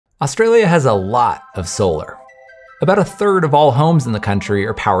Australia has a lot of solar. About a third of all homes in the country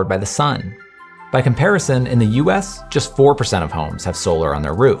are powered by the sun. By comparison, in the US, just 4% of homes have solar on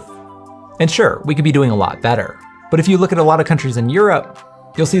their roof. And sure, we could be doing a lot better. But if you look at a lot of countries in Europe,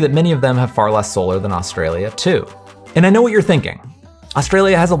 you'll see that many of them have far less solar than Australia too. And I know what you're thinking.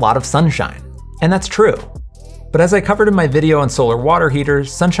 Australia has a lot of sunshine, and that's true. But as I covered in my video on solar water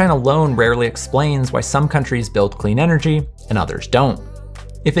heaters, sunshine alone rarely explains why some countries build clean energy and others don't.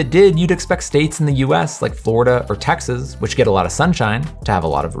 If it did, you'd expect states in the US like Florida or Texas, which get a lot of sunshine, to have a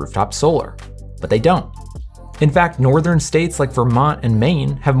lot of rooftop solar. But they don't. In fact, northern states like Vermont and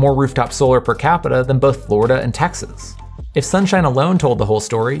Maine have more rooftop solar per capita than both Florida and Texas. If sunshine alone told the whole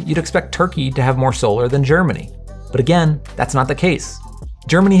story, you'd expect Turkey to have more solar than Germany. But again, that's not the case.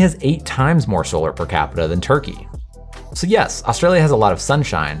 Germany has 8 times more solar per capita than Turkey. So yes, Australia has a lot of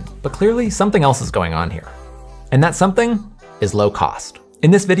sunshine, but clearly something else is going on here. And that something is low cost. In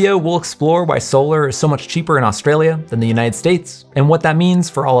this video, we'll explore why solar is so much cheaper in Australia than the United States, and what that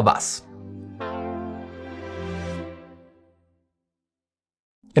means for all of us.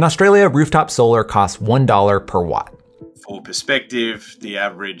 In Australia, rooftop solar costs $1 per watt. For perspective, the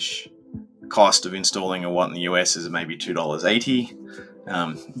average cost of installing a watt in the US is maybe $2.80.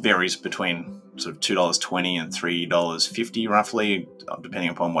 Varies between sort of $2.20 and $3.50 roughly,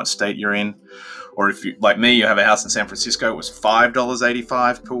 depending upon what state you're in. Or if you, like me, you have a house in San Francisco, it was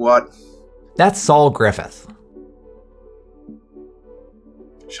 $5.85 per watt. That's Saul Griffith.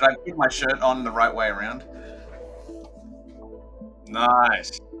 Should I put my shirt on the right way around?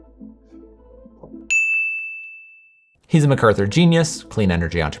 Nice. He's a MacArthur genius, clean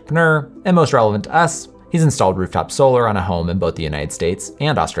energy entrepreneur, and most relevant to us, he's installed rooftop solar on a home in both the United States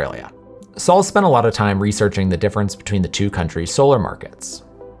and Australia. Saul spent a lot of time researching the difference between the two countries' solar markets.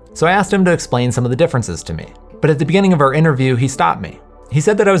 So I asked him to explain some of the differences to me. But at the beginning of our interview, he stopped me. He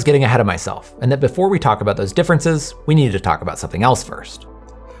said that I was getting ahead of myself, and that before we talk about those differences, we needed to talk about something else first.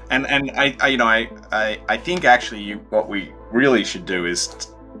 And I think actually what we really should do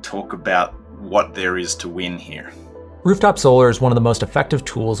is talk about what there is to win here. Rooftop solar is one of the most effective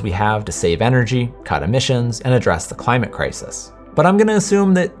tools we have to save energy, cut emissions, and address the climate crisis. But I'm gonna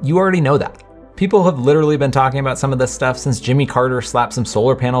assume that you already know that. People have literally been talking about some of this stuff since Jimmy Carter slapped some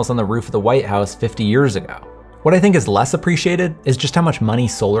solar panels on the roof of the White House 50 years ago. What I think is less appreciated is just how much money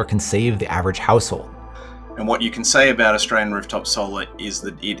solar can save the average household. And what you can say about Australian rooftop solar is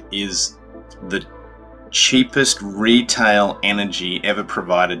that it is the cheapest retail energy ever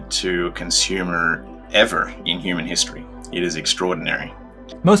provided to a consumer ever in human history. It is extraordinary.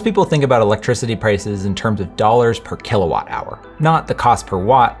 Most people think about electricity prices in terms of dollars per kilowatt hour, not the cost per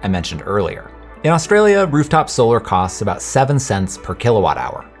watt I mentioned earlier. In Australia, rooftop solar costs about 7 cents per kilowatt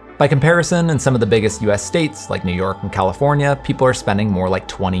hour. By comparison, in some of the biggest US states like New York and California, people are spending more like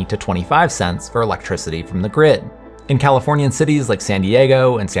 20 to 25 cents for electricity from the grid. In Californian cities like San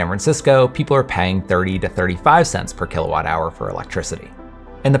Diego and San Francisco, people are paying 30 to 35 cents per kilowatt hour for electricity.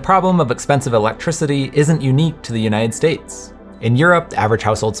 And the problem of expensive electricity isn't unique to the United States. In Europe, the average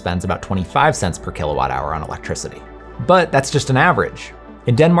household spends about 25 cents per kilowatt hour on electricity. But that's just an average.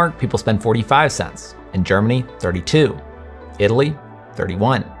 In Denmark, people spend 45 cents. In Germany, 32. Italy,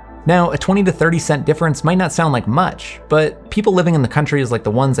 31. Now, a 20 to 30 cent difference might not sound like much, but people living in the countries like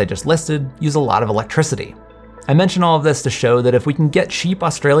the ones I just listed use a lot of electricity. I mention all of this to show that if we can get cheap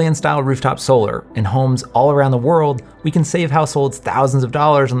Australian-style rooftop solar in homes all around the world, we can save households thousands of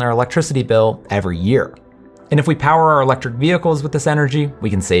dollars on their electricity bill every year. And if we power our electric vehicles with this energy,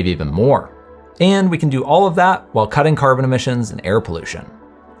 we can save even more. And we can do all of that while cutting carbon emissions and air pollution.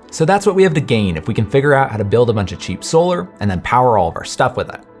 So that's what we have to gain if we can figure out how to build a bunch of cheap solar and then power all of our stuff with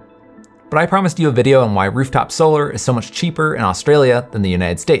it. But I promised you a video on why rooftop solar is so much cheaper in Australia than the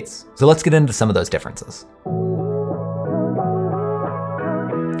United States. So let's get into some of those differences.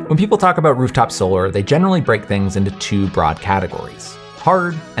 When people talk about rooftop solar, they generally break things into 2 broad categories: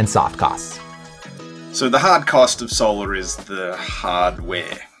 hard and soft costs. So the hard cost of solar is the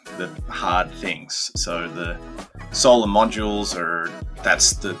hardware, the hard things. So the solar modules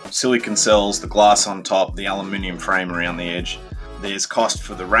that's the silicon cells, the glass on top, the aluminium frame around the edge. There's cost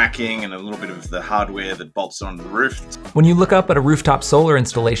for the racking and a little bit of the hardware that bolts onto the roof. When you look up at a rooftop solar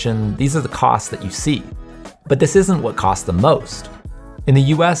installation, these are the costs that you see. But this isn't what costs the most. In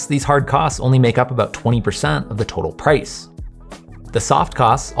the US, these hard costs only make up about 20% of the total price. The soft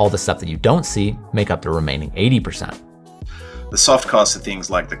costs, all the stuff that you don't see, make up the remaining 80%. The soft costs are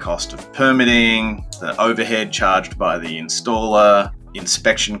things like the cost of permitting, the overhead charged by the installer,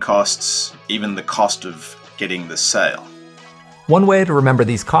 inspection costs, even the cost of getting the sale. One way to remember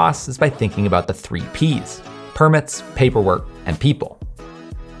these costs is by thinking about the 3 Ps: permits, paperwork, and people.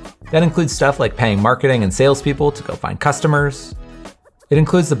 That includes stuff like paying marketing and salespeople to go find customers. It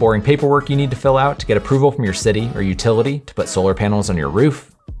includes the boring paperwork you need to fill out to get approval from your city or utility to put solar panels on your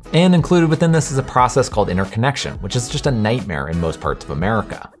roof. And included within this is a process called interconnection, which is just a nightmare in most parts of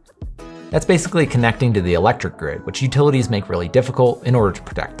America. That's basically connecting to the electric grid, which utilities make really difficult in order to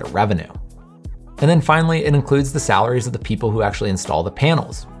protect their revenue. And then finally, it includes the salaries of the people who actually install the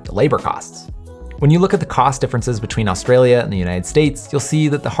panels, the labor costs. When you look at the cost differences between Australia and the United States, you'll see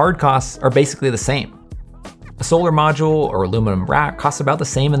that the hard costs are basically the same. A solar module or aluminum rack costs about the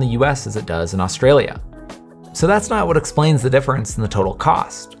same in the US as it does in Australia. So that's not what explains the difference in the total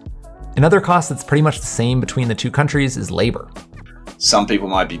cost. Another cost that's pretty much the same between the two countries is labor. Some people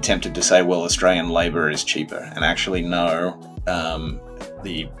might be tempted to say, well, Australian labour is cheaper. And actually, no.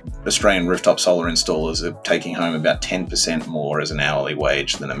 The Australian rooftop solar installers are taking home about 10% more as an hourly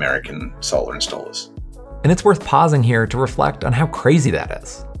wage than American solar installers. And it's worth pausing here to reflect on how crazy that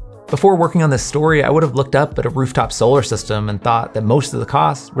is. Before working on this story, I would have looked up at a rooftop solar system and thought that most of the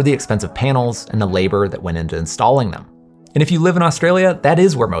costs were the expensive panels and the labor that went into installing them. And if you live in Australia, that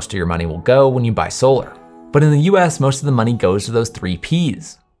is where most of your money will go when you buy solar. But in the US, most of the money goes to those 3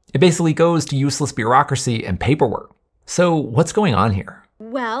 Ps. It basically goes to useless bureaucracy and paperwork. So what's going on here?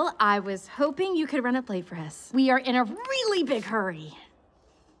 Well, I was hoping you could run a play for us. We are in a really big hurry.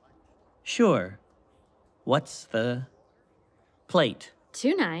 Sure. What's the plate?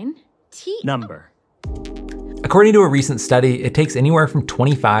 29T. Number. According to a recent study, it takes anywhere from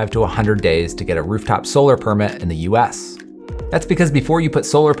 25 to 100 days to get a rooftop solar permit in the US. That's because before you put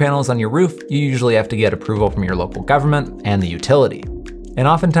solar panels on your roof, you usually have to get approval from your local government and the utility. And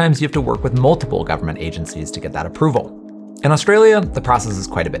oftentimes you have to work with multiple government agencies to get that approval. In Australia, the process is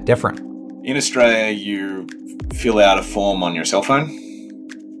quite a bit different. In Australia, you fill out a form on your cell phone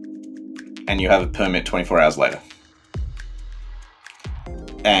and you have a permit 24 hours later.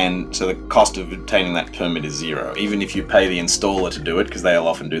 And so the cost of obtaining that permit is zero. Even if you pay the installer to do it, because they'll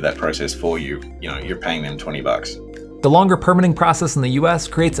often do that process for you, you're paying them $20. The longer permitting process in the US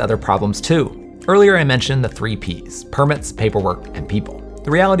creates other problems too. Earlier I mentioned the 3 Ps, permits, paperwork, and people. The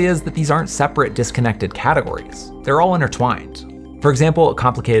reality is that these aren't separate, disconnected categories. They're all intertwined. For example, a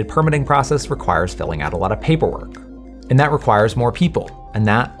complicated permitting process requires filling out a lot of paperwork. And that requires more people, and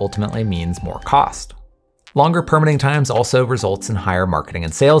that ultimately means more cost. Longer permitting times also results in higher marketing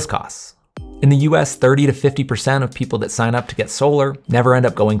and sales costs. In the US, 30 to 50% of people that sign up to get solar never end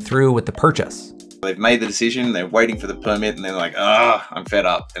up going through with the purchase. They've made the decision, they're waiting for the permit, and they're like, I'm fed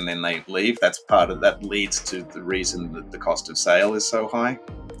up, and then they leave. That leads to the reason that the cost of sale is so high.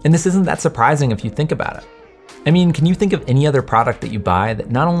 And this isn't that surprising if you think about it. I mean, can you think of any other product that you buy that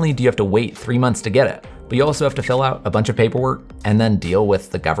not only do you have to wait 3 months to get it, but you also have to fill out a bunch of paperwork and then deal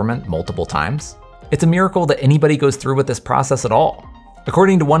with the government multiple times? It's a miracle that anybody goes through with this process at all.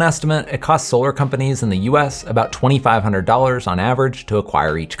 According to one estimate, it costs solar companies in the US about $2,500 on average to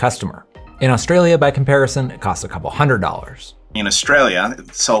acquire each customer. In Australia, by comparison, it costs a couple $100s. In Australia,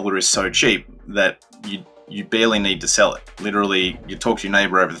 solar is so cheap that you barely need to sell it. Literally, you talk to your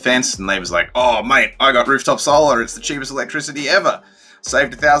neighbor over the fence, and the neighbor's like, oh mate, I got rooftop solar, it's the cheapest electricity ever.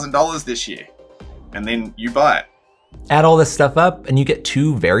 Saved $1,000 this year. And then you buy it. Add all this stuff up and you get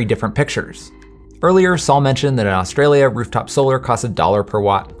 2 very different pictures. Earlier, Saul mentioned that in Australia, rooftop solar costs $1 per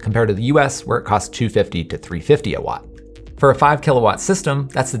watt compared to the US where it costs $2.50 to $3.50 a watt. For a 5 kilowatt system,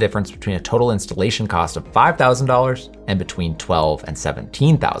 that's the difference between a total installation cost of $5,000 and between $12,000 and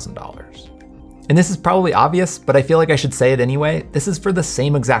 $17,000. And this is probably obvious, but I feel like I should say it anyway, this is for the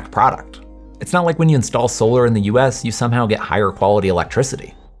same exact product. It's not like when you install solar in the US, you somehow get higher quality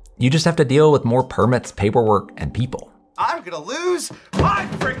electricity. You just have to deal with more permits, paperwork, and people. I'm gonna lose my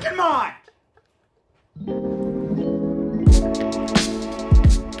freaking mind!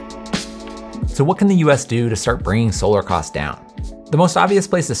 So what can the US do to start bringing solar costs down? The most obvious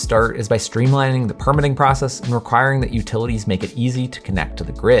place to start is by streamlining the permitting process and requiring that utilities make it easy to connect to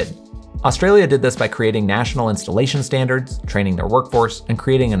the grid. Australia did this by creating national installation standards, training their workforce, and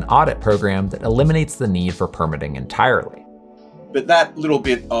creating an audit program that eliminates the need for permitting entirely. But that little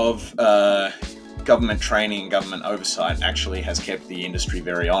bit of government training and government oversight actually has kept the industry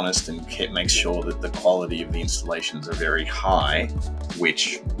very honest and makes sure that the quality of the installations are very high,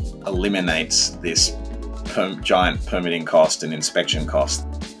 which eliminates this giant permitting cost and inspection cost.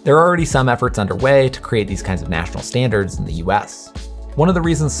 There are already some efforts underway to create these kinds of national standards in the US. One of the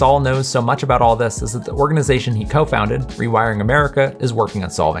reasons Saul knows so much about all this is that the organization he co-founded, Rewiring America, is working on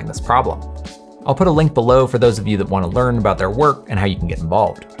solving this problem. I'll put a link below for those of you that want to learn about their work and how you can get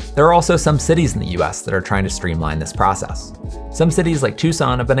involved. There are also some cities in the US that are trying to streamline this process. Some cities like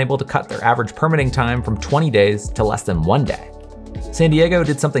Tucson have been able to cut their average permitting time from 20 days to less than 1 day. San Diego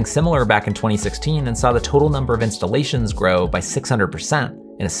did something similar back in 2016 and saw the total number of installations grow by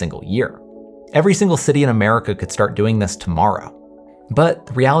 600% in a single year. Every single city in America could start doing this tomorrow. But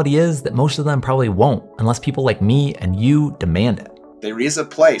the reality is that most of them probably won't unless people like me and you demand it. There is a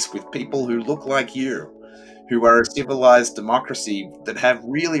place with people who look like you, who are a civilized democracy that have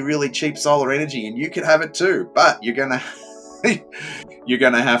really, really cheap solar energy, and you could have it too, but you're gonna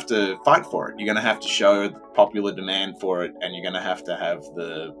have to fight for it. You're gonna have to show popular demand for it, and you're gonna have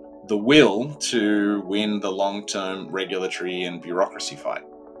the will to win the long-term regulatory and bureaucracy fight.